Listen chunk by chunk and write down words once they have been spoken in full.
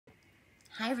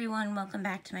Hi everyone, welcome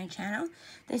back to my channel.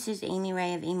 This is Amy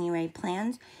Ray of Amy Ray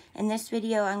Plans. In this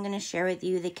video, I'm going to share with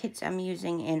you the kits I'm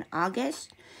using in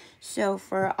August. So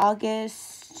for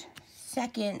August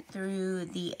 2nd through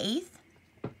the 8th,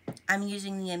 I'm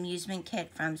using the amusement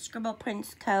kit from Scribble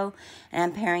Prints Co. and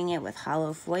I'm pairing it with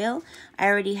hollow foil. I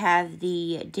already have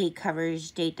the date covers,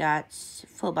 date dots,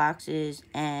 full boxes,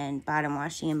 and bottom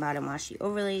washi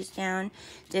overlays down.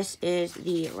 This is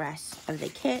the rest of the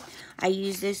kit. I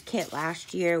used this kit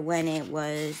last year when it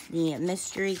was the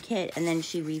mystery kit and then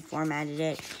she reformatted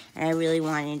it and I really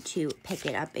wanted to pick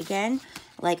it up again.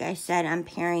 Like I said, I'm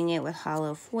pairing it with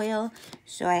hollow foil.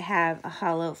 So I have a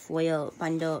hollow foil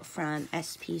bundle from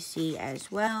SPC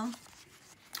as well.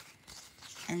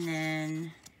 And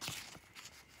then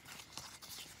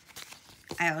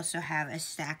I also have a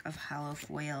stack of hollow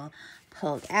foil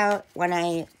pulled out. When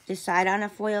I decide on a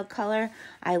foil color,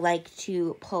 I like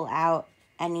to pull out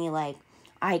any like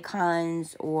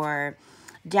icons or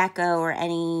deco or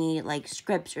any like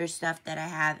scripts or stuff that I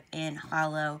have in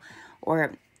hollow,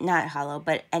 or not hollow,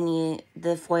 but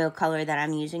the foil color that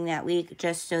I'm using that week,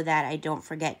 just so that I don't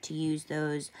forget to use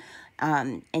those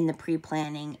in the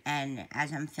pre-planning and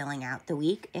as I'm filling out the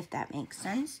week, if that makes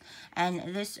sense.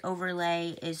 And this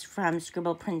overlay is from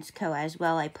Scribble Prints Co. as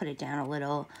well. I put it down a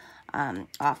little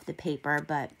off the paper,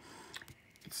 but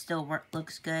it still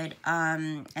looks good.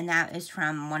 And that is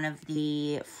from one of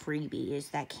the freebies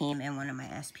that came in one of my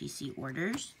SPC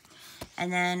orders.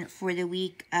 And then for the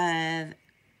week of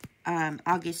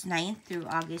August 9th through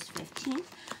August 15th,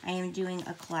 I am doing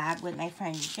a collab with my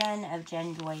friend Jen of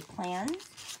Jen Joy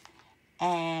Plans.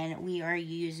 And we are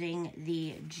using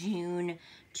the June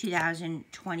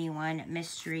 2021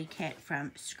 mystery kit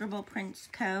from Scribble Prints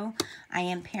Co. I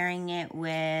am pairing it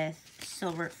with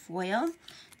silver foil.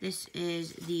 This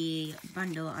is the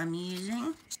bundle I'm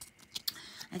using.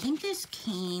 I think this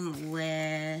came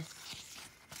with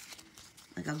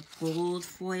like a gold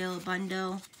foil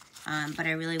bundle. But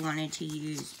I really wanted to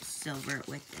use silver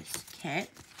with this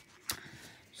kit.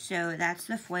 So that's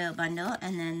the foil bundle,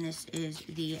 and then this is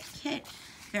the kit.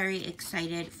 Very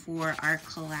excited for our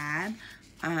collab.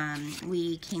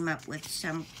 We came up with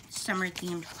some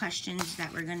summer-themed questions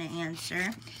that we're going to answer,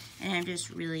 and I'm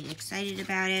just really excited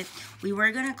about it. We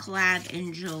were going to collab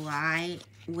in July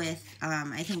with,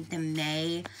 I think, the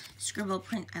May Scribble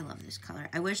Print. I love this color.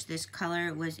 I wish this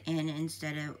color was in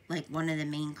instead of, like, one of the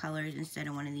main colors instead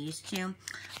of one of these two,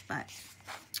 but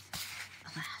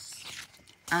alas.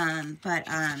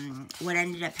 What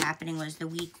ended up happening was the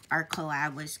week our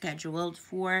collab was scheduled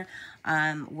for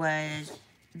was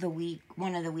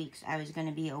one of the weeks I was going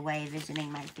to be away visiting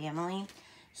my family.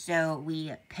 So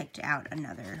we picked out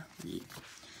another week.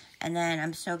 And then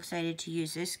I'm so excited to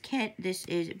use this kit. This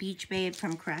is Beach Babe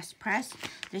from Crest Press.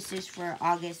 This is for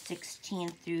August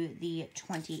 16th through the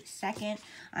 22nd.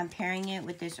 I'm pairing it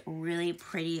with this really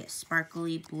pretty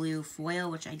sparkly blue foil,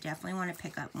 which I definitely want to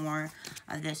pick up more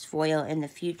of this foil in the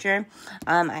future.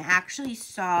 I actually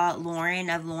saw Lauren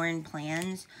of Lauren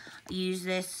Plans use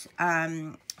this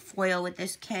foil with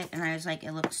this kit, and I was like,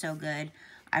 it looks so good.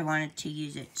 I wanted to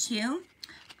use it too.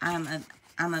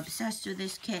 I'm obsessed with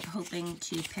this kit, hoping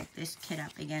to pick this kit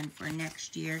up again for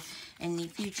next year in the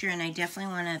future. And I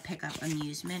definitely want to pick up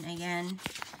amusement again.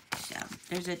 So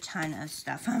there's a ton of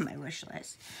stuff on my wish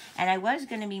list. And I was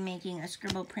going to be making a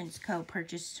Scribble Prints Co.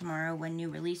 purchase tomorrow when new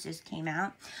releases came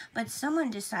out. But someone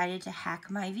decided to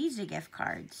hack my Visa gift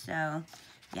card. So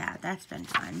yeah, that's been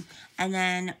fun. And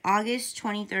then August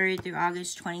 23rd through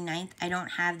August 29th, I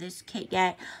don't have this kit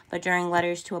yet. But during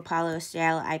Letters to Apollo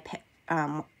sale,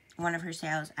 one of her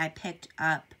sales, I picked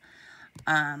up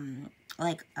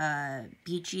like a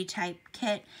beachy type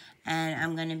kit, and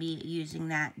I'm going to be using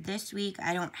that this week.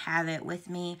 I don't have it with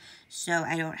me, so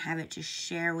I don't have it to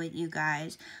share with you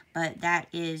guys, but that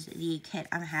is the kit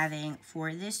I'm having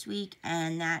for this week,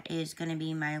 and that is going to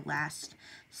be my last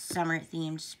summer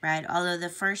themed spread. Although the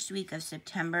first week of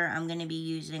September, I'm going to be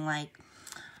using like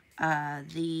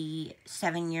the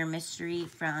 7-year mystery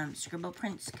from Scribble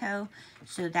Prints Co.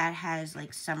 So that has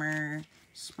like summer,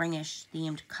 springish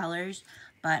themed colors,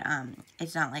 but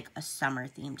it's not like a summer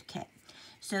themed kit.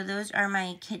 So those are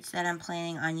my kits that I'm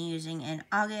planning on using in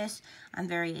August. I'm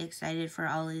very excited for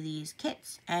all of these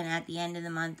kits, and at the end of the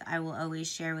month, I will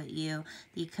always share with you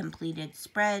the completed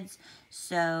spreads,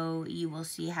 so you will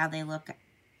see how they look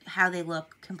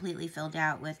completely filled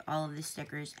out with all of the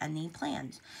stickers and the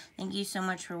plans. Thank you so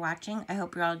much for watching. I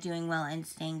hope you're all doing well and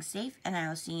staying safe, and I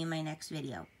will see you in my next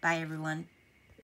video. Bye, everyone.